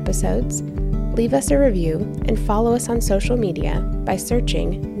more episodes, leave us a review, and follow us on social media by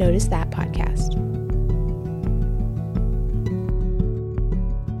searching Notice That Podcast.